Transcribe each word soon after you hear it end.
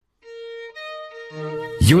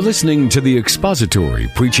You're listening to the expository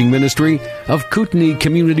preaching ministry of Kootenai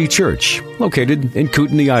Community Church, located in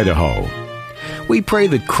Kootenai, Idaho. We pray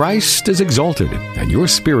that Christ is exalted and your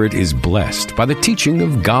spirit is blessed by the teaching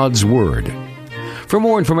of God's Word. For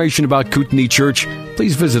more information about Kootenai Church,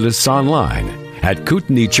 please visit us online at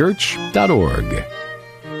kootenaichurch.org.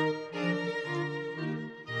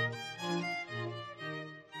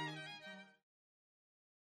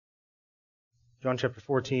 John chapter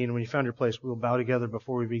 14, when you found your place, we will bow together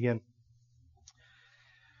before we begin.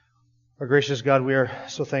 Our gracious God, we are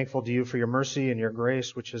so thankful to you for your mercy and your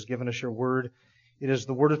grace, which has given us your word. It is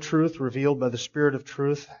the word of truth revealed by the Spirit of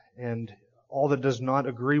truth, and all that does not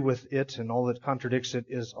agree with it and all that contradicts it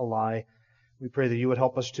is a lie. We pray that you would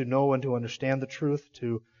help us to know and to understand the truth,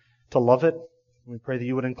 to love it. We pray that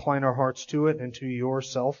you would incline our hearts to it and to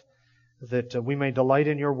yourself, that we may delight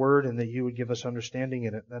in your word and that you would give us understanding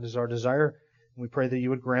in it. That is our desire. We pray that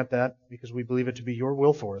you would grant that because we believe it to be your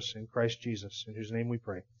will for us in Christ Jesus, in whose name we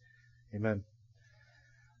pray. Amen.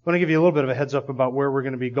 I want to give you a little bit of a heads up about where we're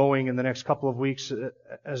going to be going in the next couple of weeks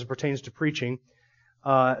as it pertains to preaching.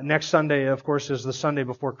 Next Sunday, of course, is the Sunday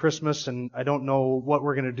before Christmas, and I don't know what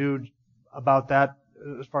we're going to do about that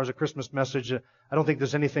as far as a Christmas message. I don't think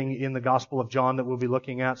there's anything in the Gospel of John that we'll be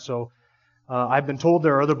looking at, so I've been told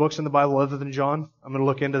there are other books in the Bible other than John. I'm going to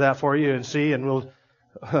look into that for you and see, and we'll...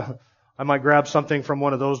 I might grab something from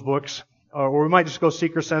one of those books, or we might just go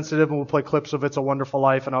seeker sensitive and we'll play clips of It's a Wonderful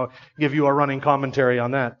Life, and I'll give you a running commentary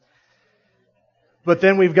on that. But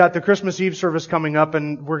then we've got the Christmas Eve service coming up,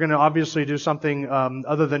 and we're going to obviously do something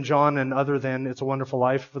other than John and other than It's a Wonderful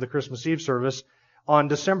Life for the Christmas Eve service. On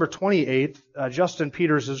December 28th, Justin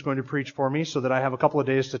Peters is going to preach for me so that I have a couple of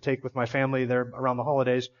days to take with my family there around the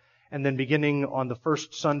holidays. And then beginning on the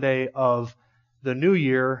first Sunday of the new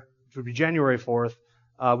year, which would be January 4th,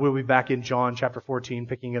 we'll be back in John chapter 14,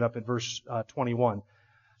 picking it up at verse 21.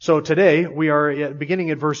 So today, we are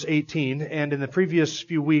beginning at verse 18, and in the previous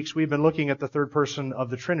few weeks, we've been looking at the third person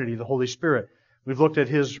of the Trinity, the Holy Spirit. We've looked at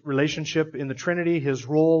His relationship in the Trinity, His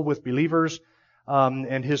role with believers,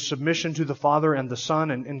 and His submission to the Father and the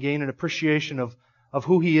Son, and gain an appreciation of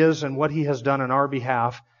who He is and what He has done on our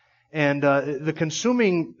behalf. And the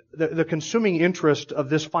consuming interest of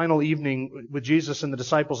this final evening with Jesus and the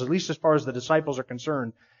disciples, at least as far as the disciples are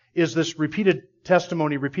concerned, is this repeated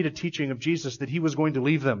testimony, repeated teaching of Jesus that He was going to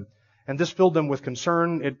leave them. And this filled them with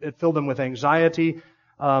concern. It filled them with anxiety.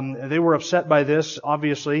 They were upset by this,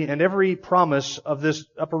 obviously. And every promise of this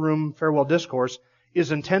upper room farewell discourse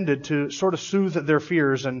is intended to sort of soothe their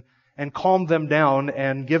fears and calm them down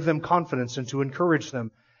and give them confidence and to encourage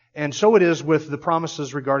them. And so it is with the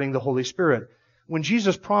promises regarding the Holy Spirit. When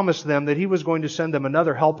Jesus promised them that He was going to send them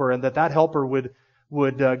another helper and that helper would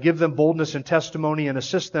give them boldness and testimony and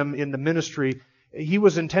assist them in the ministry, He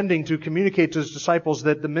was intending to communicate to His disciples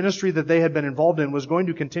that the ministry that they had been involved in was going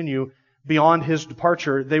to continue beyond His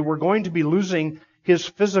departure. They were going to be losing His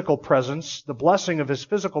physical presence, the blessing of His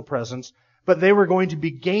physical presence, but they were going to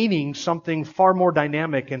be gaining something far more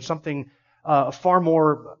dynamic and something far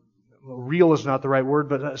more... real is not the right word,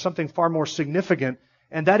 but something far more significant,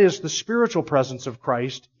 and that is the spiritual presence of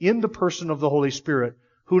Christ in the person of the Holy Spirit,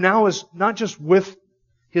 who now is not just with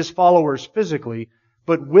His followers physically,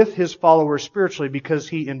 but with His followers spiritually, because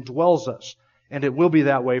He indwells us, and it will be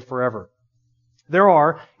that way forever. There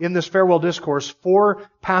are, in this farewell discourse, 4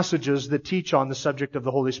 passages that teach on the subject of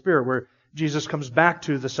the Holy Spirit, where Jesus comes back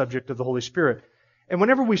to the subject of the Holy Spirit. And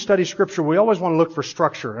whenever we study Scripture, we always want to look for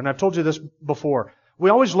structure, and I've told you this before. We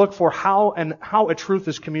always look for how a truth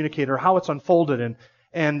is communicated or how it's unfolded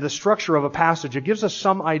and the structure of a passage. It gives us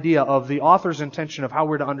some idea of the author's intention of how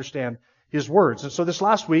we're to understand his words. And so this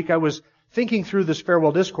last week I was thinking through this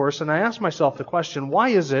farewell discourse and I asked myself the question, why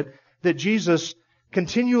is it that Jesus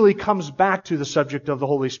continually comes back to the subject of the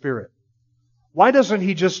Holy Spirit? Why doesn't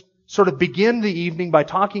He just sort of begin the evening by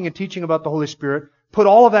talking and teaching about the Holy Spirit, put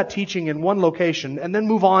all of that teaching in one location, and then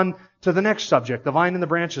move on to the next subject, the vine and the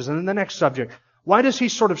branches, and then the next subject? Why does He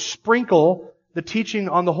sort of sprinkle the teaching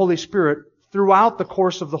on the Holy Spirit throughout the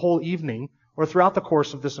course of the whole evening or throughout the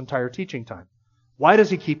course of this entire teaching time? Why does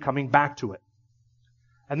He keep coming back to it?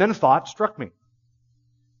 And then a thought struck me.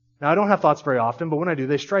 Now, I don't have thoughts very often, but when I do,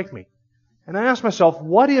 they strike me. And I asked myself,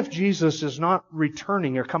 what if Jesus is not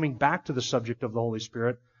returning or coming back to the subject of the Holy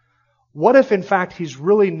Spirit? What if, in fact, He's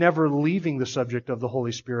really never leaving the subject of the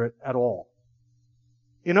Holy Spirit at all?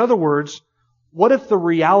 In other words, what if the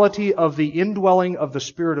reality of the indwelling of the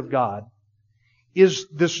Spirit of God is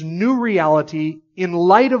this new reality in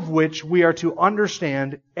light of which we are to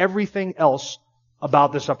understand everything else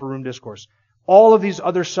about this upper room discourse? All of these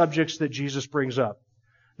other subjects that Jesus brings up.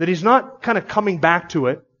 That He's not kind of coming back to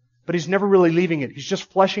it, but He's never really leaving it. He's just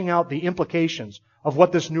fleshing out the implications of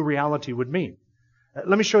what this new reality would mean.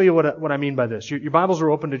 Let me show you what I mean by this. Your Bibles are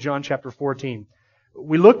open to John chapter 14.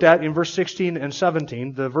 We looked at, in verse 16 and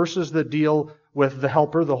 17, the verses that deal with the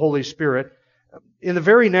Helper, the Holy Spirit. In the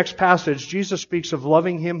very next passage, Jesus speaks of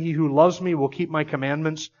loving Him. He who loves me will keep my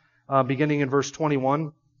commandments, beginning in verse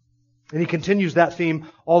 21. And He continues that theme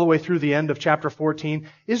all the way through the end of chapter 14.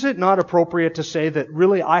 Is it not appropriate to say that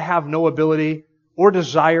really I have no ability or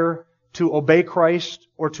desire to obey Christ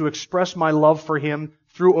or to express my love for Him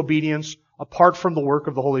through obedience apart from the work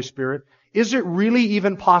of the Holy Spirit? Is it really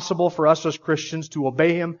even possible for us as Christians to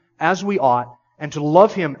obey Him as we ought and to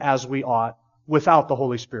love Him as we ought without the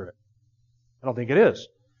Holy Spirit? I don't think it is.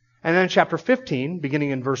 And then in chapter 15, beginning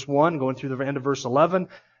in verse 1, going through the end of verse 11,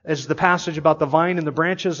 is the passage about the vine and the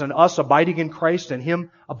branches and us abiding in Christ and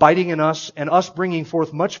Him abiding in us and us bringing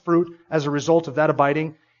forth much fruit as a result of that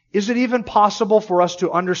abiding. Is it even possible for us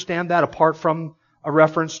to understand that apart from a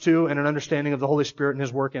reference to and an understanding of the Holy Spirit and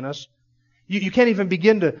His work in us? You can't even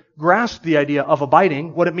begin to grasp the idea of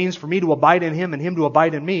abiding, what it means for me to abide in Him and Him to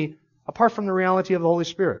abide in me, apart from the reality of the Holy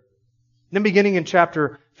Spirit. Then beginning in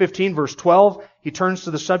chapter 15, verse 12, He turns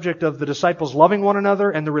to the subject of the disciples loving one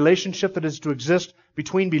another and the relationship that is to exist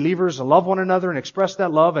between believers and love one another and express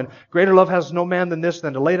that love. And greater love has no man than this,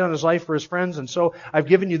 than to lay down his life for his friends. And so I've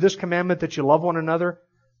given you this commandment that you love one another.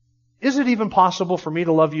 Is it even possible for me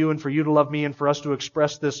to love you and for you to love me and for us to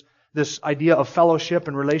express this idea of fellowship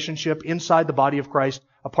and relationship inside the body of Christ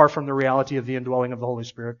apart from the reality of the indwelling of the Holy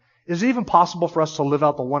Spirit? Is it even possible for us to live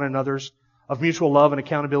out the one another's of mutual love and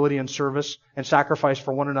accountability and service and sacrifice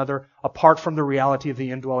for one another apart from the reality of the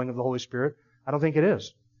indwelling of the Holy Spirit? I don't think it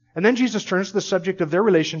is. And then Jesus turns to the subject of their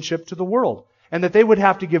relationship to the world, and that they would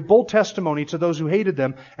have to give bold testimony to those who hated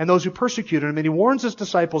them and those who persecuted them. And He warns His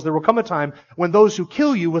disciples there will come a time when those who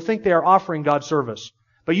kill you will think they are offering God service.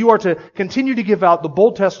 But you are to continue to give out the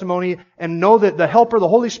bold testimony and know that the Helper, the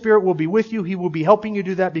Holy Spirit, will be with you. He will be helping you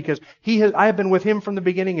do that because I have been with Him from the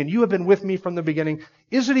beginning and you have been with me from the beginning.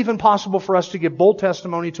 Is it even possible for us to give bold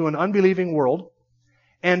testimony to an unbelieving world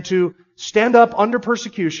and to stand up under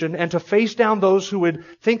persecution and to face down those who would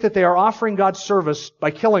think that they are offering God service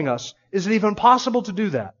by killing us? Is it even possible to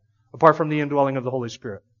do that apart from the indwelling of the Holy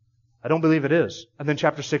Spirit? I don't believe it is. And then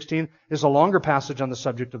chapter 16 is a longer passage on the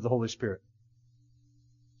subject of the Holy Spirit.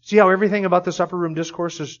 See how everything about this upper room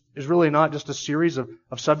discourse is really not just a series of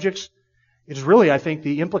subjects? It is really, I think,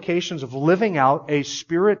 the implications of living out a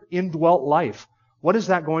Spirit-indwelt life. What is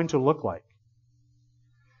that going to look like?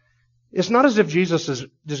 It's not as if Jesus is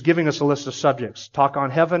just giving us a list of subjects. Talk on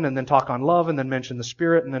heaven, and then talk on love, and then mention the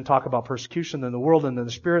Spirit, and then talk about persecution, then the world, and then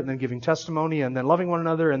the Spirit, and then giving testimony, and then loving one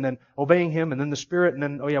another, and then obeying Him, and then the Spirit, and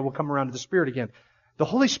then, we'll come around to the Spirit again. The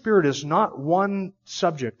Holy Spirit is not one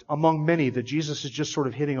subject among many that Jesus is just sort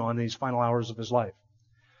of hitting on in these final hours of His life.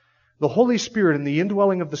 The Holy Spirit and the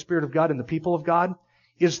indwelling of the Spirit of God in the people of God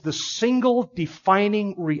is the single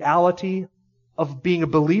defining reality of being a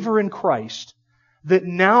believer in Christ that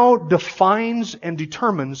now defines and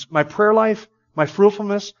determines my prayer life, my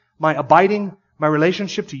fruitfulness, my abiding, my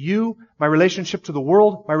relationship to you, my relationship to the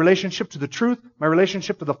world, my relationship to the truth, my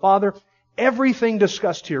relationship to the Father. Everything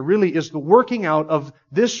discussed here really is the working out of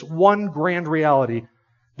this one grand reality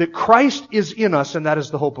that Christ is in us and that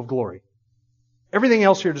is the hope of glory. Everything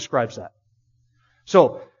else here describes that.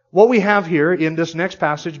 So, what we have here in this next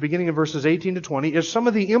passage, beginning in verses 18 to 20, is some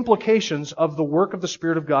of the implications of the work of the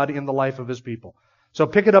Spirit of God in the life of His people. So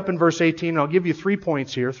pick it up in verse 18, and I'll give you 3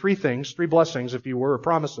 points here, 3 things, 3 blessings, if you were, or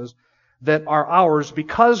promises, that are ours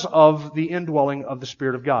because of the indwelling of the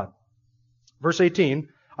Spirit of God. Verse 18,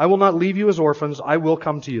 I will not leave you as orphans, I will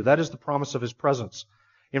come to you. That is the promise of His presence.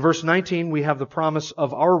 In verse 19, we have the promise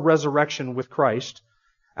of our resurrection with Christ.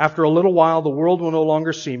 After a little while, the world will no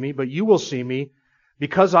longer see me, but you will see me.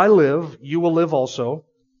 Because I live, you will live also.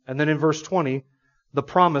 And then in verse 20, the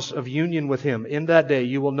promise of union with Him. In that day,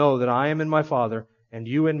 you will know that I am in my Father, and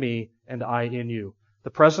you in me, and I in you. The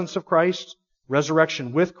presence of Christ,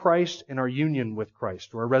 resurrection with Christ, and our union with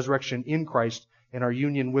Christ, or our resurrection in Christ, and our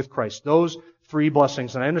union with Christ. Those 3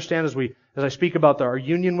 blessings. And I understand as I speak about our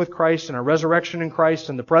union with Christ and our resurrection in Christ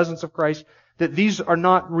and the presence of Christ, that these are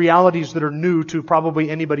not realities that are new to probably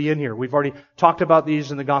anybody in here. We've already talked about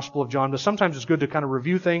these in the Gospel of John, but sometimes it's good to kind of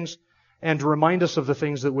review things and to remind us of the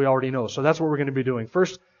things that we already know. So that's what we're going to be doing.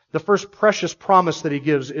 First, the first precious promise that He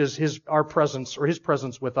gives is our presence, or His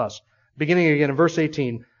presence with us. Beginning again in verse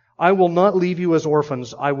 18, I will not leave you as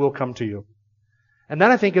orphans, I will come to you. And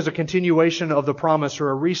that, I think, is a continuation of the promise, or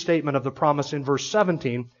a restatement of the promise in verse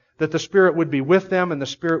 17, that the Spirit would be with them and the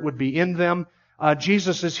Spirit would be in them.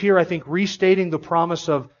 Jesus is here, I think, restating the promise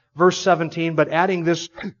of verse 17, but adding this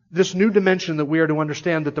new dimension that we are to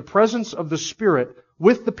understand, that the presence of the Spirit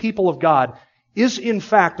with the people of God is in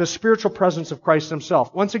fact a spiritual presence of Christ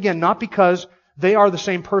Himself. Once again, not because they are the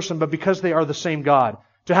same person, but because they are the same God.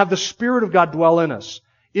 To have the Spirit of God dwell in us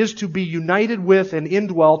is to be united with and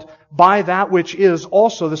indwelt by that which is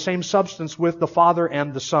also the same substance with the Father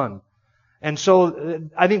and the Son. And so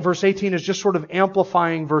I think verse 18 is just sort of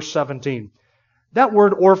amplifying verse 17. That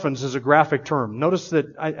word orphans is a graphic term. Notice that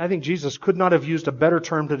I think Jesus could not have used a better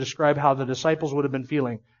term to describe how the disciples would have been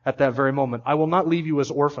feeling at that very moment. I will not leave you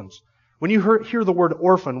as orphans. When you hear the word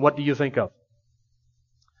orphan, what do you think of?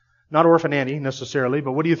 Not Orphan Annie necessarily,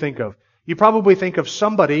 but what do you think of? You probably think of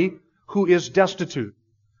somebody who is destitute.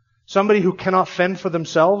 Somebody who cannot fend for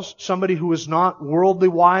themselves. Somebody who is not worldly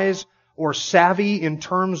wise or savvy in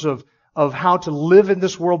terms of how to live in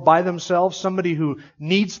this world by themselves. Somebody who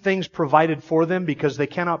needs things provided for them because they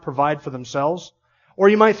cannot provide for themselves. Or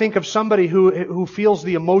you might think of somebody who feels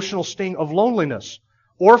the emotional sting of loneliness.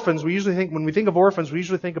 Orphans, when we think of orphans, we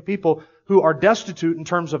usually think of people who are destitute in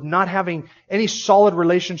terms of not having any solid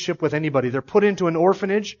relationship with anybody. They're put into an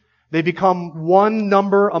orphanage. They become one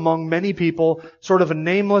number among many people, sort of a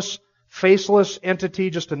nameless, faceless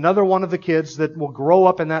entity, just another one of the kids that will grow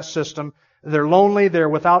up in that system. They're lonely. They're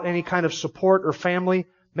without any kind of support or family.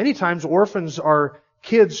 Many times orphans are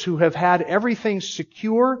kids who have had everything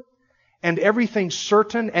secure and everything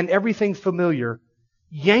certain and everything familiar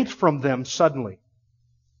yanked from them suddenly.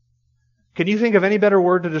 Can you think of any better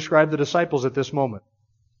word to describe the disciples at this moment?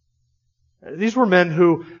 These were men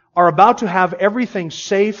who are about to have everything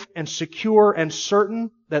safe and secure and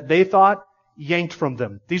certain that they thought yanked from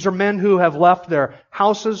them. These are men who have left their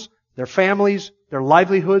houses, their families, their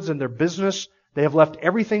livelihoods, and their business. They have left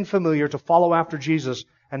everything familiar to follow after Jesus,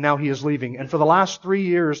 and now He is leaving. And for the last 3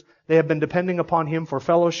 years, they have been depending upon Him for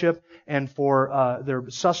fellowship and for their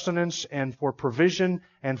sustenance and for provision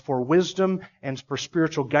and for wisdom and for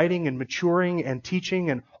spiritual guiding and maturing and teaching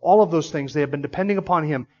and all of those things. They have been depending upon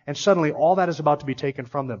Him, and suddenly all that is about to be taken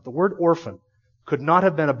from them. The word orphan could not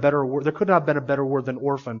have been a better word. There could not have been a better word than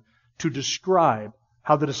orphan to describe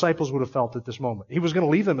how the disciples would have felt at this moment. He was going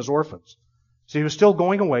to leave them as orphans. So He was still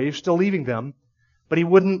going away. He was still leaving them. But He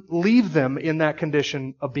wouldn't leave them in that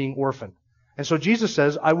condition of being orphaned. And so Jesus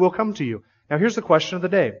says, I will come to you. Now here's the question of the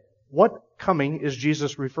day. What coming is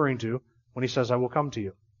Jesus referring to when He says, I will come to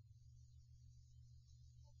you?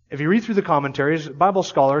 If you read through the commentaries, Bible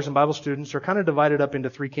scholars and Bible students are kind of divided up into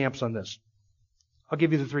 3 camps on this. I'll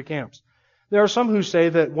give you the 3 camps. There are some who say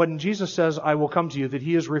that when Jesus says, I will come to you, that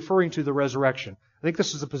He is referring to the resurrection. I think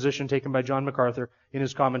this is the position taken by John MacArthur in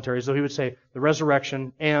his commentaries, though he would say the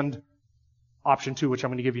resurrection and option 2, which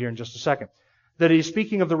I'm going to give you here in just a second. That He's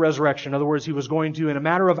speaking of the resurrection. In other words, He was going to, in a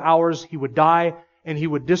matter of hours, He would die and He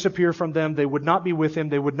would disappear from them. They would not be with Him.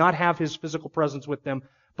 They would not have His physical presence with them.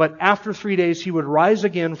 But after 3 days, He would rise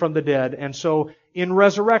again from the dead. And so in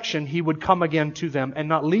resurrection, He would come again to them and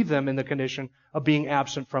not leave them in the condition of being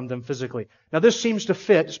absent from them physically. Now this seems to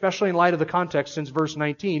fit, especially in light of the context, since verse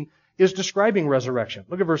 19 is describing resurrection.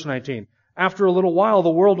 Look at verse 19. After a little while, the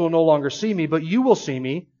world will no longer see me, but you will see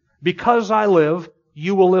me. Because I live,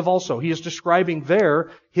 you will live also. He is describing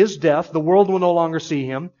there His death. The world will no longer see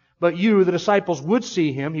Him, but you, the disciples, would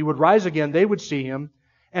see Him. He would rise again. They would see Him.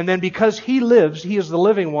 And then because He lives, He is the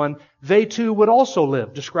living one, they too would also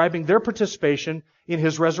live, describing their participation in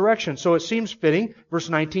His resurrection. So it seems fitting. Verse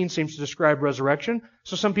 19 seems to describe resurrection.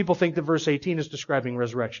 So some people think that verse 18 is describing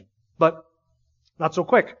resurrection. But not so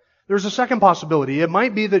quick. There's a second possibility. It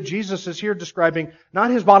might be that Jesus is here describing not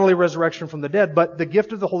His bodily resurrection from the dead, but the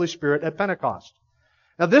gift of the Holy Spirit at Pentecost.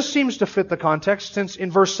 Now this seems to fit the context, since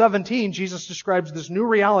in verse 17, Jesus describes this new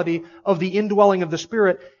reality of the indwelling of the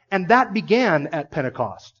Spirit, and that began at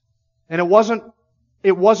Pentecost. And it wasn't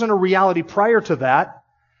a reality prior to that,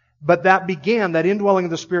 but that indwelling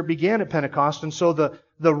of the Spirit began at Pentecost, and so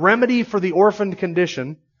the remedy for the orphaned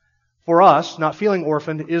condition, for us, not feeling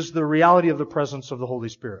orphaned, is the reality of the presence of the Holy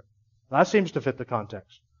Spirit. That seems to fit the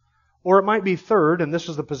context. Or it might be third, and this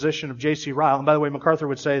is the position of J.C. Ryle, and by the way, MacArthur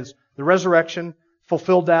would say the resurrection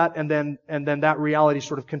fulfilled that, and then that reality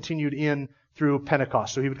sort of continued in through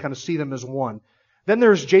Pentecost. So he would kind of see them as one. Then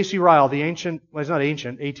there's J.C. Ryle, the ancient, well, he's not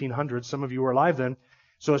ancient, 1800s. Some of you were alive then.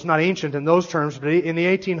 So it's not ancient in those terms, but in the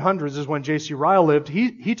 1800s is when J.C. Ryle lived.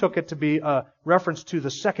 He took it to be a reference to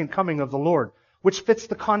the second coming of the Lord, which fits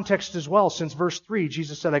the context as well, since verse 3,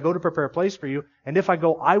 Jesus said, I go to prepare a place for you, and if I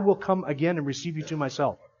go, I will come again and receive you to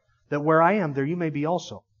myself, that where I am, there you may be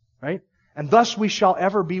also. Right? And thus we shall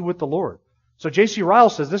ever be with the Lord. So J.C. Ryle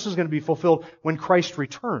says this is going to be fulfilled when Christ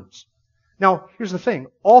returns. Now, here's the thing.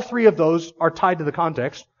 All 3 of those are tied to the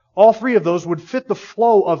context. All three of those would fit the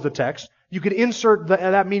flow of the text. You could insert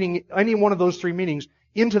that meaning, any one of those three meanings,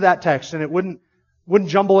 into that text, and it wouldn't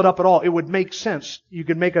jumble it up at all. It would make sense. You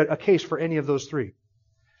could make a case for any of those three.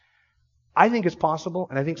 I think it's possible,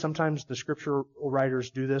 and I think sometimes the scripture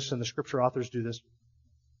writers do this and the scripture authors do this,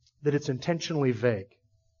 that it's intentionally vague.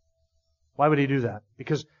 Why would he do that?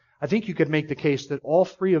 Because I think you could make the case that all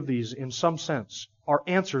three of these, in some sense, are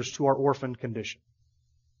answers to our orphan condition.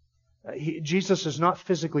 Jesus is not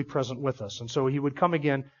physically present with us, and so he would come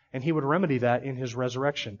again and he would remedy that in his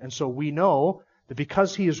resurrection. And so we know that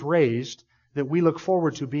because he is raised, that we look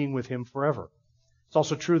forward to being with him forever. It's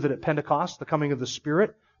also true that at Pentecost, the coming of the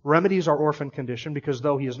Spirit remedies our orphan condition, because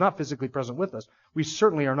though he is not physically present with us, we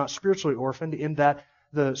certainly are not spiritually orphaned, in that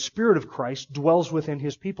the Spirit of Christ dwells within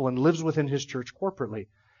his people and lives within his church corporately.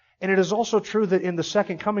 And it is also true that in the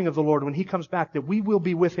second coming of the Lord, when he comes back, that we will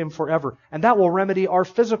be with him forever. And that will remedy our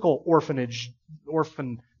physical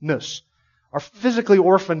orphanness, our physically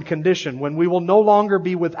orphaned condition, when we will no longer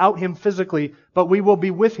be without him physically, but we will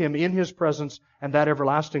be with him in his presence, and that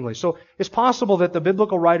everlastingly. So it's possible that the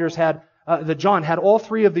biblical writers that John had all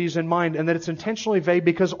three of these in mind, and that it's intentionally vague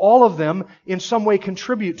because all of them in some way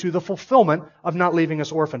contribute to the fulfillment of not leaving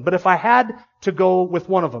us orphaned. But if I had to go with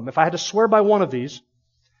one of them, if I had to swear by one of these,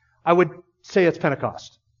 I would say it's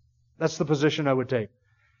Pentecost. That's the position I would take.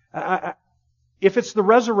 If it's the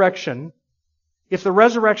resurrection, if the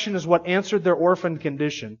resurrection is what answered their orphan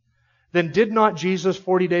condition, then did not Jesus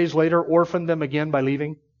 40 days later orphan them again by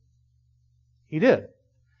leaving? He did.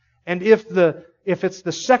 And if it's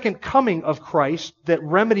the second coming of Christ that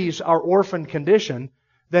remedies our orphan condition,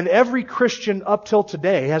 then every Christian up till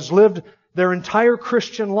today has lived their entire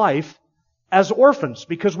Christian life as orphans,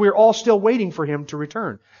 because we're all still waiting for him to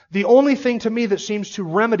return. The only thing to me that seems to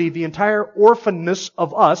remedy the entire orphanness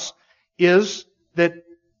of us is that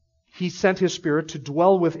he sent his Spirit to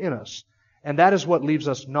dwell within us. And that is what leaves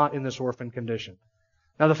us not in this orphan condition.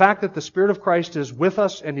 Now, the fact that the Spirit of Christ is with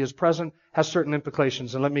us and he is present has certain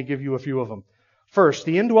implications, and let me give you a few of them. First,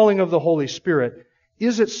 the indwelling of the Holy Spirit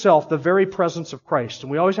is itself the very presence of Christ.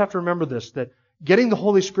 And we always have to remember this, that getting the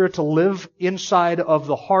Holy Spirit to live inside of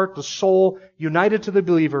the heart, the soul, united to the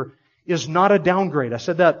believer, is not a downgrade. I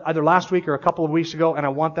said that either last week or a couple of weeks ago, and I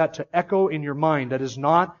want that to echo in your mind. That is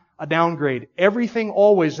not a downgrade. Everything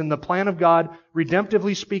always in the plan of God,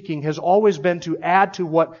 redemptively speaking, has always been to add to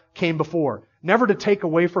what came before, never to take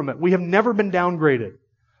away from it. We have never been downgraded.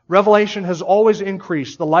 Revelation has always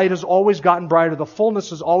increased. The light has always gotten brighter. The fullness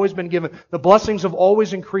has always been given. The blessings have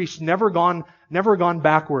always increased, never gone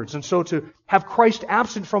backwards. And so to have Christ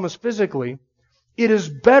absent from us physically, it is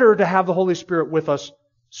better to have the Holy Spirit with us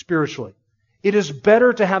spiritually. It is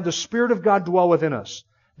better to have the Spirit of God dwell within us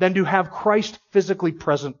than to have Christ physically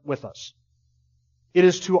present with us. It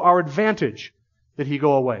is to our advantage that he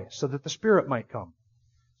go away, so that the Spirit might come.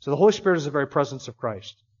 So the Holy Spirit is the very presence of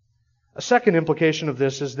Christ. A second implication of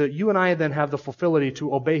this is that you and I then have the fulfillity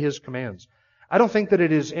to obey his commands. I don't think that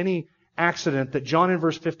it is any accident that John in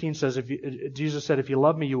verse 15 says, Jesus said, "If you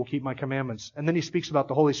love me, you will keep my commandments." And then he speaks about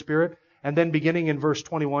the Holy Spirit. And then beginning in verse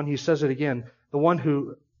 21, he says it again.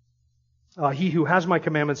 He who has my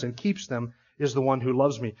commandments and keeps them is the one who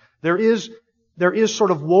loves me. There is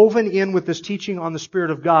sort of woven in with this teaching on the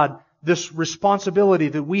Spirit of God, this responsibility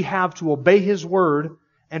that we have to obey his word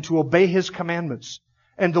and to obey his commandments.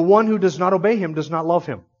 And the one who does not obey him does not love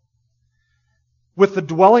him. With the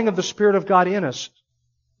dwelling of the Spirit of God in us,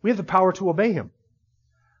 we have the power to obey him.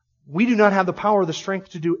 We do not have the power or the strength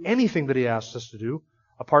to do anything that he asks us to do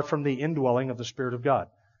apart from the indwelling of the Spirit of God.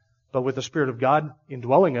 But with the Spirit of God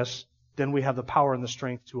indwelling us, then we have the power and the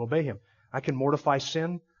strength to obey him. I can mortify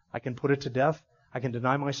sin. I can put it to death. I can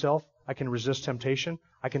deny myself. I can resist temptation.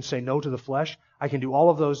 I can say no to the flesh. I can do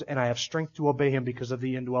all of those, and I have strength to obey him because of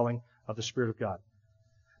the indwelling of the Spirit of God.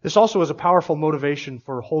 This also is a powerful motivation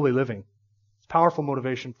for holy living. It's a powerful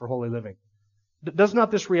motivation for holy living. Does not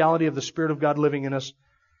this reality of the Spirit of God living in us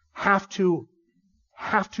have to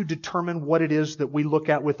determine what it is that we look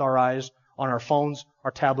at with our eyes on our phones, our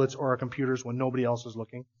tablets, or our computers when nobody else is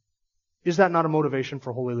looking? Is that not a motivation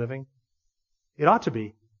for holy living? It ought to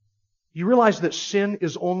be. You realize that sin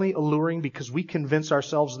is only alluring because we convince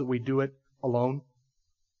ourselves that we do it alone?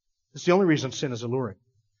 It's the only reason sin is alluring.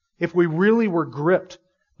 If we really were gripped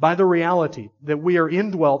by the reality that we are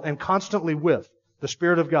indwelt and constantly with the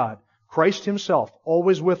Spirit of God, Christ himself,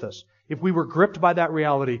 always with us, if we were gripped by that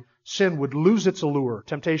reality, sin would lose its allure.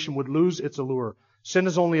 Temptation would lose its allure. Sin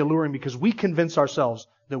is only alluring because we convince ourselves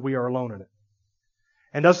that we are alone in it.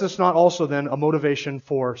 And does this not also then a motivation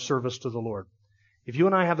for service to the Lord? If you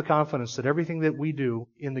and I have the confidence that everything that we do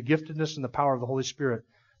in the giftedness and the power of the Holy Spirit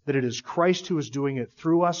that it is Christ who is doing it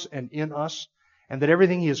through us and in us, and that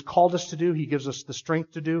everything He has called us to do, He gives us the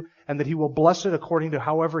strength to do, and that He will bless it according to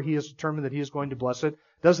however He has determined that He is going to bless it,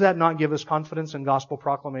 does that not give us confidence in gospel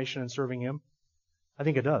proclamation and serving Him? I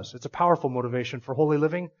think it does. It's a powerful motivation for holy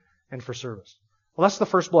living and for service. Well, that's the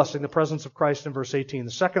first blessing, the presence of Christ in verse 18.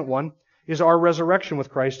 The second one is our resurrection with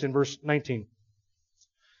Christ in verse 19.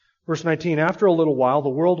 Verse 19, after a little while, the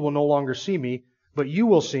world will no longer see me, but you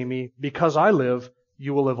will see me. Because I live,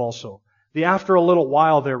 you will live also. The after a little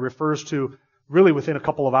while there refers to really within a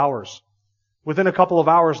couple of hours. Within a couple of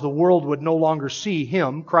hours, the world would no longer see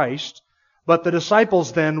Him, Christ, but the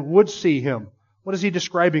disciples then would see Him. What is He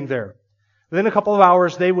describing there? Within a couple of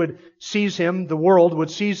hours, they would seize Him, the world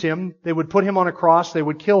would seize Him, they would put Him on a cross, they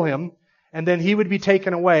would kill Him, and then He would be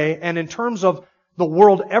taken away. And in terms of the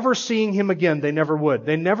world ever seeing Him again, they never would.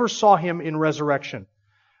 They never saw Him in resurrection.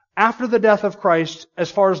 After the death of Christ,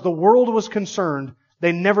 as far as the world was concerned,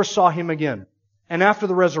 they never saw Him again. And after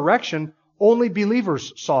the resurrection, only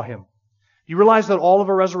believers saw Him. You realize that all of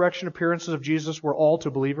the resurrection appearances of Jesus were all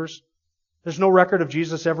to believers? There's no record of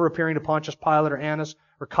Jesus ever appearing to Pontius Pilate or Annas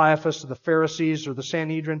or Caiaphas or the Pharisees or the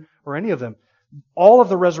Sanhedrin or any of them. All of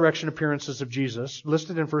the resurrection appearances of Jesus,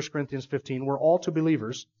 listed in 1 Corinthians 15, were all to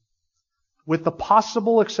believers, with the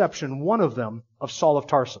possible exception, one of them, of Saul of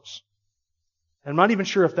Tarsus. I'm not even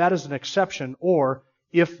sure if that is an exception or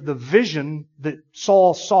if the vision that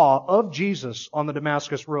Saul saw of Jesus on the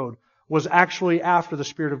Damascus Road was actually after the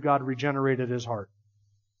Spirit of God regenerated his heart.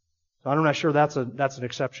 So I'm not sure that's an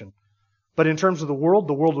exception. But in terms of the world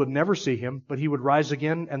would never see Him, but He would rise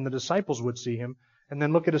again and the disciples would see Him. And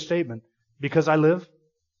then look at His statement. Because I live,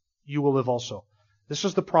 you will live also. This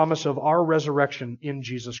is the promise of our resurrection in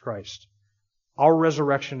Jesus Christ. Our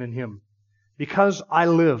resurrection in Him. Because I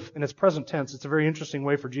live, and it's present tense, it's a very interesting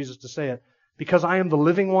way for Jesus to say it. Because I am the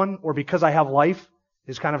living one, or because I have life,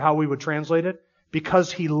 is kind of how we would translate it.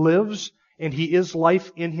 Because He lives, and He is life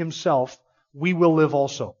in Himself, we will live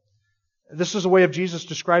also. This is a way of Jesus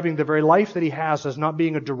describing the very life that He has as not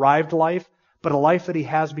being a derived life, but a life that He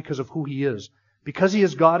has because of who He is. Because He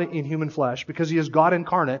is God in human flesh, because He is God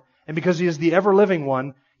incarnate, and because He is the ever-living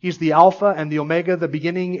one, He's the Alpha and the Omega, the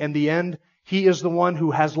beginning and the end. He is the one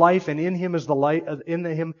who has life, and in Him is the light, in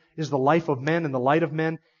Him is the life of men and the light of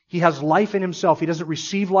men. He has life in Himself. He doesn't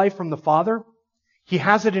receive life from the Father. He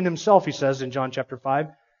has it in Himself, He says in John chapter 5.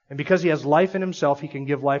 And because He has life in Himself, He can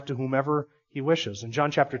give life to whomever He wishes. In John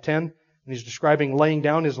chapter 10, and He's describing laying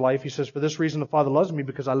down His life, He says, for this reason the Father loves me,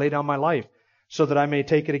 because I lay down my life, so that I may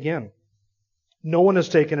take it again. No one has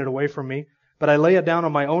taken it away from me, but I lay it down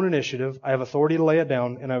on my own initiative. I have authority to lay it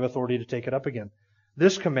down, and I have authority to take it up again.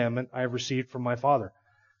 This commandment I have received from my Father.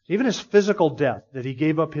 Even His physical death, that He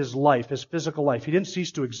gave up His life, His physical life, He didn't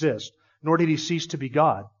cease to exist, nor did He cease to be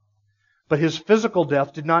God. But His physical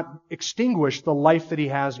death did not extinguish the life that He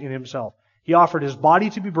has in Himself. He offered His body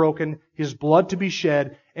to be broken, His blood to be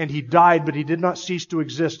shed, and He died, but He did not cease to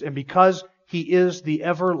exist. And because He is the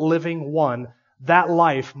ever-living one, that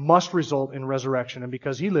life must result in resurrection. And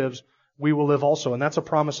because He lives, we will live also. And that's a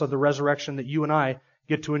promise of the resurrection that you and I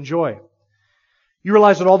get to enjoy. You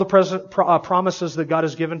realize that all the promises that God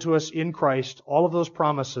has given to us in Christ, all of those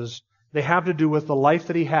promises, they have to do with the life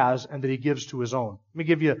that He has and that He gives to His own. Let me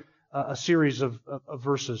give you a series of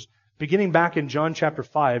verses. Beginning back in John chapter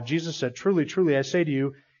 5, Jesus said, truly, truly, I say to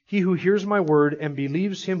you, he who hears my word and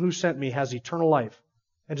believes Him who sent me has eternal life,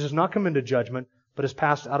 and does not come into judgment, but is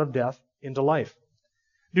passed out of death into life.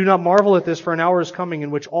 Do not marvel at this, for an hour is coming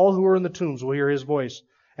in which all who are in the tombs will hear His voice,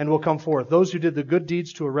 and will come forth, those who did the good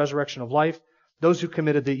deeds to a resurrection of life, those who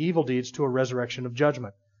committed the evil deeds to a resurrection of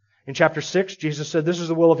judgment. In chapter 6, Jesus said, this is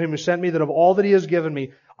the will of Him who sent me, that of all that He has given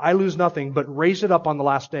me, I lose nothing, but raise it up on the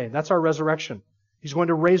last day. That's our resurrection. He's going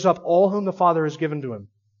to raise up all whom the Father has given to Him.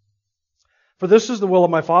 For this is the will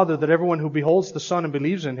of my Father, that everyone who beholds the Son and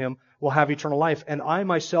believes in Him will have eternal life, and I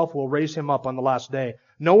myself will raise him up on the last day.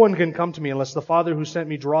 No one can come to me unless the Father who sent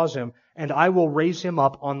me draws him, and I will raise him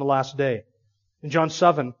up on the last day. In John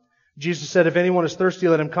 7, Jesus said, if anyone is thirsty,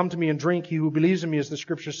 let him come to me and drink. He who believes in me, as the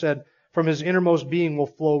Scripture said, from his innermost being will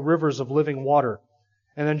flow rivers of living water.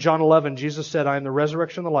 And then John 11, Jesus said, I am the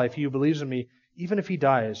resurrection and the life. He who believes in me, even if he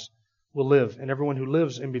dies, will live. And everyone who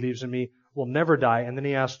lives and believes in me will never die. And then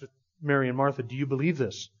He asked Mary and Martha, do you believe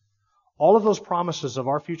this? All of those promises of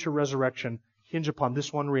our future resurrection hinge upon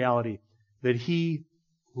this one reality, that He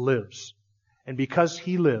lives. And because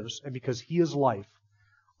He lives, and because He is life,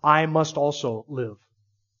 I must also live.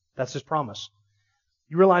 That's His promise.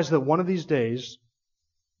 You realize that one of these days,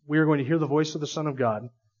 we are going to hear the voice of the Son of God,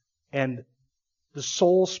 and the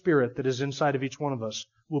soul spirit that is inside of each one of us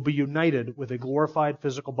will be united with a glorified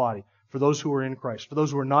physical body. for those who are in Christ. For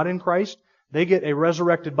those who are not in Christ, they get a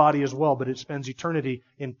resurrected body as well, but it spends eternity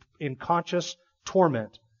in conscious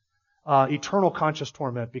torment, eternal conscious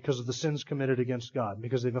torment because of the sins committed against God,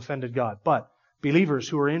 because they've offended God. But believers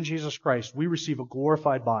who are in Jesus Christ, we receive a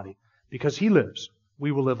glorified body. Because He lives,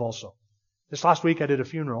 we will live also. This last week I did a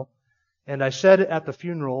funeral, and I said at the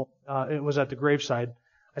funeral, it was at the graveside,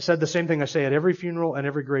 I said the same thing I say at every funeral and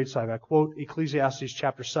every graveside. I quote Ecclesiastes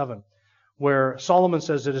chapter 7, where Solomon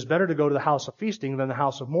says it is better to go to the house of feasting than the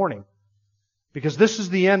house of mourning. Because this is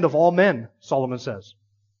the end of all men, Solomon says.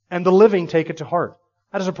 And the living take it to heart.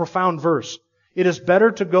 That is a profound verse. It is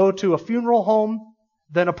better to go to a funeral home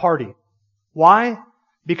than a party. Why?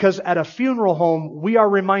 Because at a funeral home, we are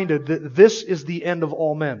reminded that this is the end of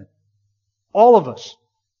all men. All of us.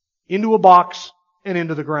 Into a box and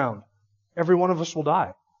into the ground. Every one of us will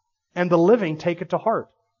die. And the living take it to heart.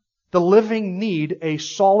 The living need a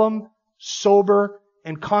solemn, sober,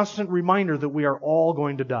 and constant reminder that we are all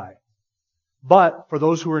going to die. But for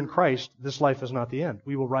those who are in Christ, this life is not the end.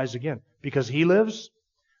 We will rise again. Because He lives,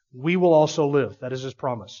 we will also live. That is His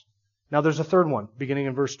promise. Now there's a third one, beginning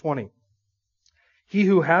in verse 20. He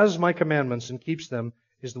who has my commandments and keeps them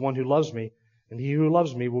is the one who loves me, and he who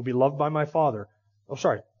loves me will be loved by my Father. I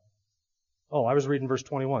was reading verse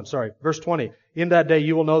 21. Verse 20. In that day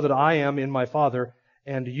you will know that I am in my Father,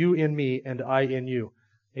 and you in me, and I in you.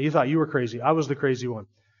 And you thought you were crazy. I was the crazy one.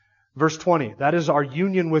 Verse 20. That is our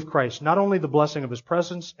union with Christ. Not only the blessing of His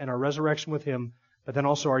presence and our resurrection with Him, but then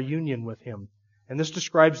also our union with Him. And this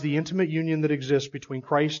describes the intimate union that exists between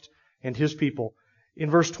Christ and His people. In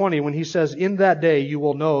verse 20, when He says, in that day you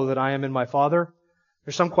will know that I am in my Father,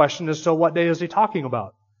 there's some question as to what day is He talking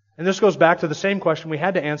about. And this goes back to the same question we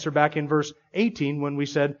had to answer back in verse 18 when we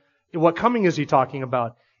said, what coming is He talking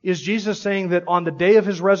about? Is Jesus saying that on the day of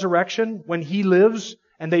His resurrection, when He lives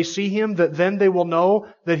and they see Him, that then they will know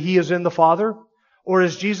that He is in the Father? Or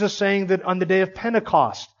is Jesus saying that on the day of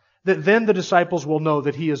Pentecost, that then the disciples will know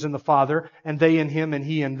that He is in the Father, and they in Him and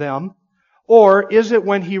He in them? Or is it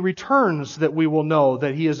when He returns that we will know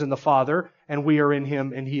that He is in the Father, and we are in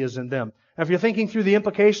Him and He is in them? Now, if you're thinking through the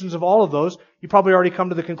implications of all of those, you probably already come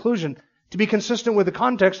to the conclusion. To be consistent with the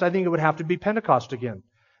context, I think it would have to be Pentecost again.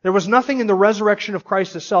 There was nothing in the resurrection of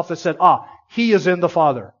Christ itself that said, He is in the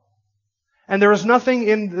Father. And there's nothing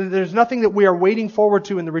that we are waiting forward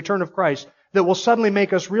to in the return of Christ that will suddenly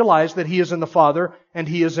make us realize that He is in the Father and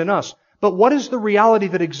He is in us. But what is the reality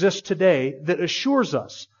that exists today that assures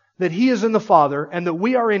us that He is in the Father and that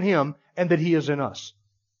we are in Him and that He is in us?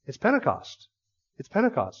 It's Pentecost. It's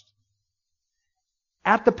Pentecost.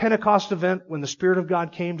 At the Pentecost event, when the Spirit of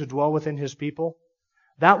God came to dwell within His people,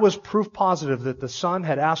 that was proof positive that the Son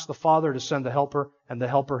had asked the Father to send the Helper, and the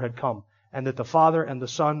Helper had come. And that the Father and the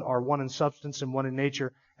Son are one in substance and one in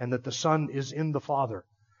nature, and that the Son is in the Father.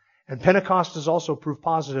 And Pentecost is also proof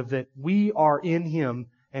positive that we are in Him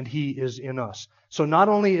and He is in us. So not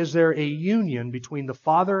only is there a union between the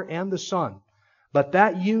Father and the Son, but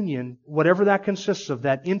that union, whatever that consists of,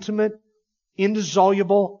 that intimate,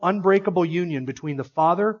 indissoluble, unbreakable union between the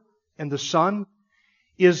Father and the Son,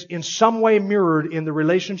 is in some way mirrored in the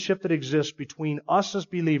relationship that exists between us as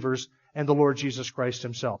believers and the Lord Jesus Christ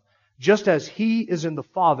Himself. Just as He is in the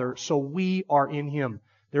Father, so we are in Him.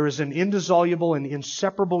 There is an indissoluble and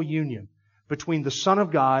inseparable union between the Son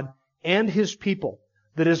of God and His people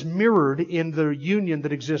that is mirrored in the union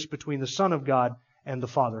that exists between the Son of God and the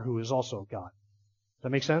Father, who is also God. Does that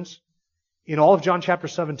make sense? In all of John chapter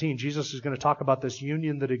 17, Jesus is going to talk about this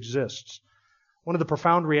union that exists. One of the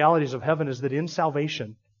profound realities of heaven is that in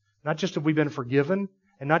salvation, not just have we been forgiven,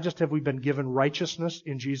 and not just have we been given righteousness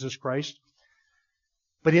in Jesus Christ,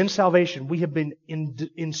 but in salvation, we have been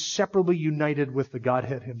inseparably united with the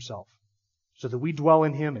Godhead Himself, so that we dwell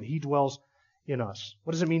in Him and He dwells in us.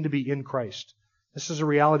 What does it mean to be in Christ? This is a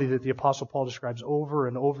reality that the Apostle Paul describes over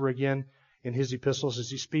and over again in his epistles as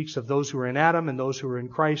he speaks of those who are in Adam and those who are in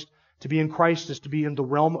Christ. To be in Christ is to be in the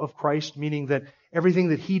realm of Christ, meaning that everything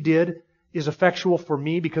that He did is effectual for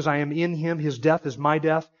me because I am in Him. His death is my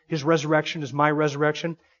death. His resurrection is my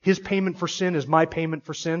resurrection. His payment for sin is my payment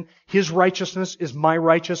for sin. His righteousness is my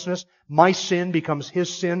righteousness. My sin becomes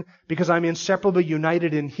His sin because I'm inseparably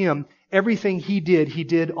united in Him. Everything He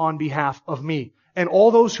did on behalf of me. And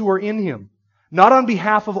all those who are in Him, not on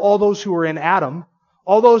behalf of all those who are in Adam.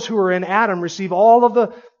 All those who are in Adam receive all of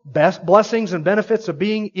the best blessings and benefits of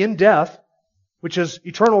being in death, which is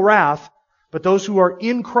eternal wrath. But those who are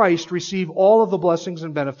in Christ receive all of the blessings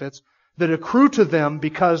and benefits that accrue to them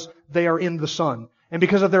because they are in the Son. And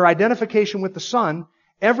because of their identification with the Son,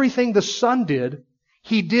 everything the Son did,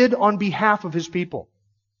 He did on behalf of His people.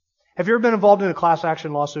 Have you ever been involved in a class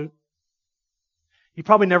action lawsuit? You've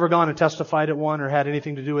probably never gone and testified at one or had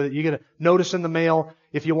anything to do with it. You get a notice in the mail.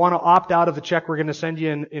 If you want to opt out of the check we're going to send you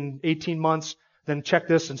in 18 months, then check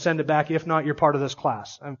this and send it back. If not, you're part of this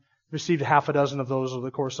class. I've received half a dozen of those over the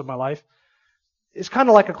course of my life. It's kind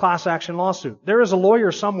of like a class action lawsuit. There is a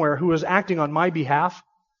lawyer somewhere who is acting on my behalf,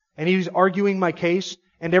 and he's arguing my case,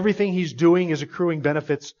 and everything he's doing is accruing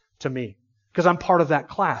benefits to me because I'm part of that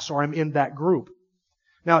class or I'm in that group.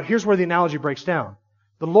 Now, here's where the analogy breaks down.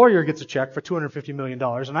 The lawyer gets a check for $250 million,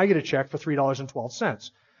 and I get a check for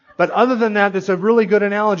 $3.12. But other than that, it's a really good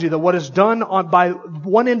analogy that what is done by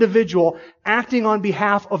one individual acting on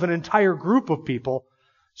behalf of an entire group of people,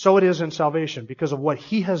 so it is in salvation. Because of what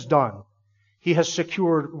he has done, he has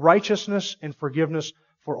secured righteousness and forgiveness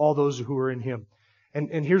for all those who are in him.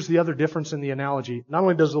 And here's the other difference in the analogy. Not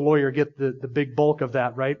only does the lawyer get the big bulk of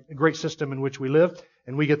that, right? A great system in which we live,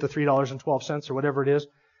 and we get the $3.12 or whatever it is.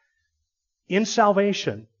 In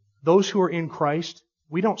salvation, those who are in Christ,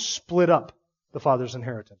 we don't split up the Father's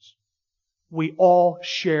inheritance. We all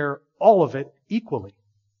share all of it equally.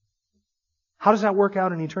 How does that work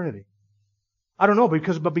out in eternity? I don't know,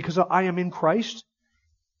 because I am in Christ,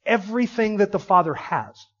 everything that the Father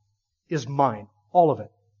has is mine. All of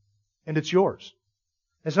it. And it's yours.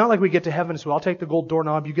 It's not like we get to heaven and say, well, I'll take the gold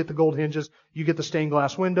doorknob, you get the gold hinges, you get the stained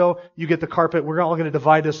glass window, you get the carpet, we're all going to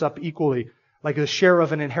divide this up equally, like a share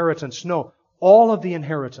of an inheritance. No. All of the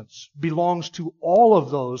inheritance belongs to all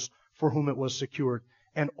of those for whom it was secured.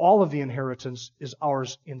 And all of the inheritance is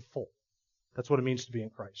ours in full. That's what it means to be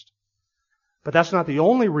in Christ. But that's not the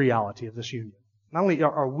only reality of this union. Not only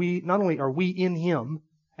are we in Him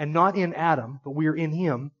and not in Adam, but we are in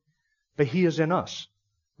Him, but He is in us.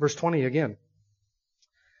 Verse 20 again.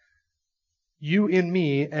 You in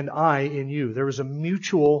me and I in you. There is a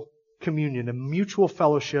mutual communion, a mutual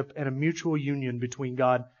fellowship, and a mutual union between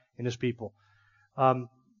God and His people.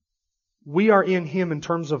 We are in Him in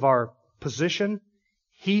terms of our position.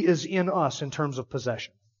 He is in us in terms of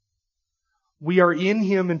possession. We are in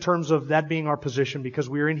Him in terms of that being our position because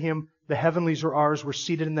we are in Him. The heavenlies are ours. We're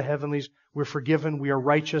seated in the heavenlies. We're forgiven. We are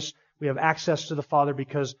righteous. We have access to the Father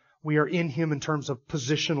because we are in Him in terms of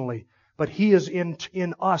positionally. But He is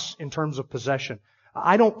in us in terms of possession.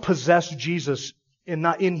 I don't possess Jesus and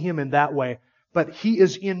not in Him in that way, but He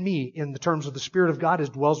is in me in the terms of the Spirit of God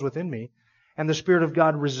dwells within me, and the Spirit of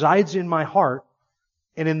God resides in my heart,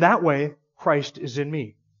 and in that way, Christ is in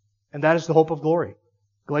me. And that is the hope of glory.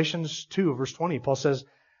 Galatians 2, verse 20, Paul says,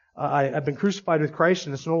 I've been crucified with Christ,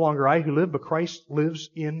 and it's no longer I who live, but Christ lives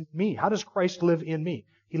in me. How does Christ live in me?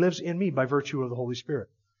 He lives in me by virtue of the Holy Spirit.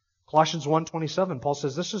 Colossians 1:27, Paul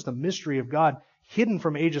says, this is the mystery of God hidden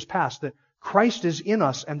from ages past, that Christ is in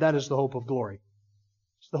us, and that is the hope of glory.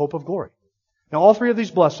 It's the hope of glory. Now, all three of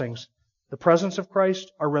these blessings, the presence of Christ,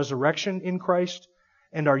 our resurrection in Christ,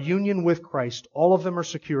 and our union with Christ, all of them are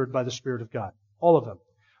secured by the Spirit of God. All of them.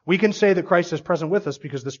 We can say that Christ is present with us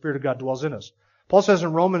because the Spirit of God dwells in us. Paul says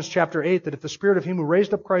in Romans chapter 8 that if the Spirit of Him who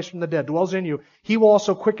raised up Christ from the dead dwells in you, He will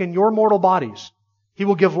also quicken your mortal bodies. He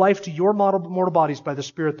will give life to your mortal bodies by the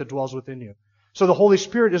Spirit that dwells within you. So the Holy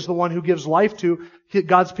Spirit is the one who gives life to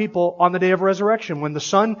God's people on the day of resurrection. When the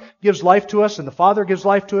Son gives life to us and the Father gives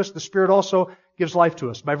life to us, the Spirit also gives life to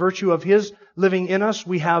us. By virtue of His living in us,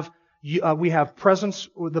 we have the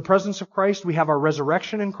presence of Christ, we have our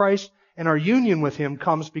resurrection in Christ, and our union with Him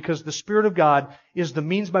comes because the Spirit of God is the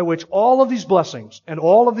means by which all of these blessings and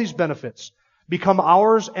all of these benefits become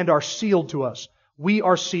ours and are sealed to us. We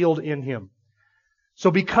are sealed in Him. So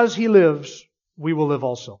because He lives, we will live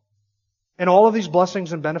also. And all of these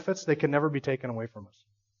blessings and benefits, they can never be taken away from us.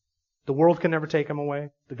 The world can never take them away.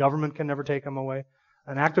 The government can never take them away.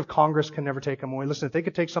 An act of Congress can never take them away. Listen, if they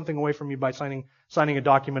could take something away from you by signing a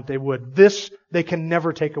document, they would. This, they can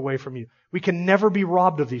never take away from you. We can never be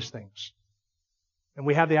robbed of these things. And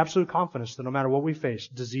we have the absolute confidence that no matter what we face,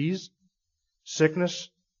 disease, sickness,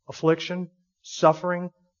 affliction, suffering,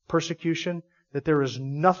 persecution, that there is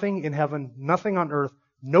nothing in heaven, nothing on earth,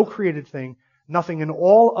 no created thing, nothing in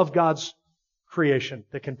all of God's creation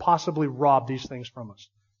that can possibly rob these things from us.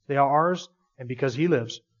 They are ours, and because He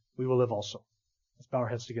lives, we will live also. Let's bow our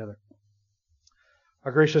heads together.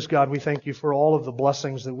 Our gracious God, we thank You for all of the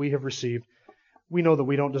blessings that we have received. We know that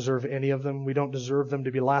we don't deserve any of them. We don't deserve them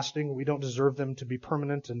to be lasting. We don't deserve them to be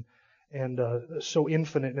permanent and so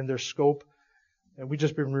infinite in their scope. And we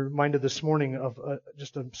just been reminded this morning of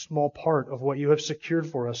just a small part of what You have secured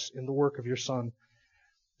for us in the work of Your Son.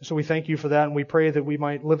 So we thank You for that, and we pray that we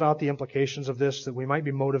might live out the implications of this, that we might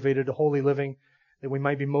be motivated to holy living, that we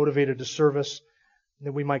might be motivated to service,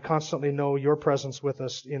 that we might constantly know Your presence with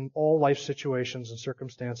us in all life situations and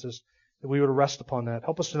circumstances, that we would rest upon that.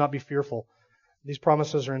 Help us to not be fearful, These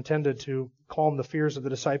promises are intended to calm the fears of the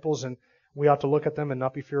disciples, and we ought to look at them and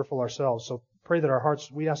not be fearful ourselves. So pray that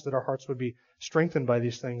we ask that our hearts would be strengthened by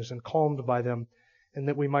these things and calmed by them, and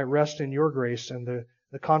that we might rest in your grace and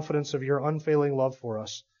the confidence of your unfailing love for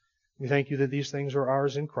us. We thank you that these things are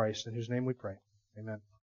ours in Christ, in whose name we pray. Amen.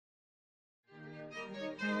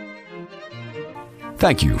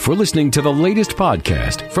 Thank you for listening to the latest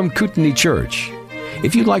podcast from Kootenai Church.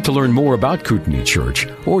 If you'd like to learn more about Kootenai Church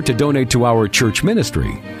or to donate to our church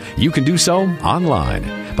ministry, you can do so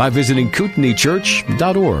online by visiting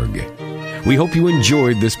kootenaichurch.org. We hope you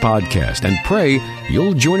enjoyed this podcast and pray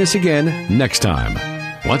you'll join us again next time.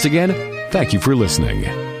 Once again, thank you for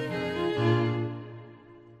listening.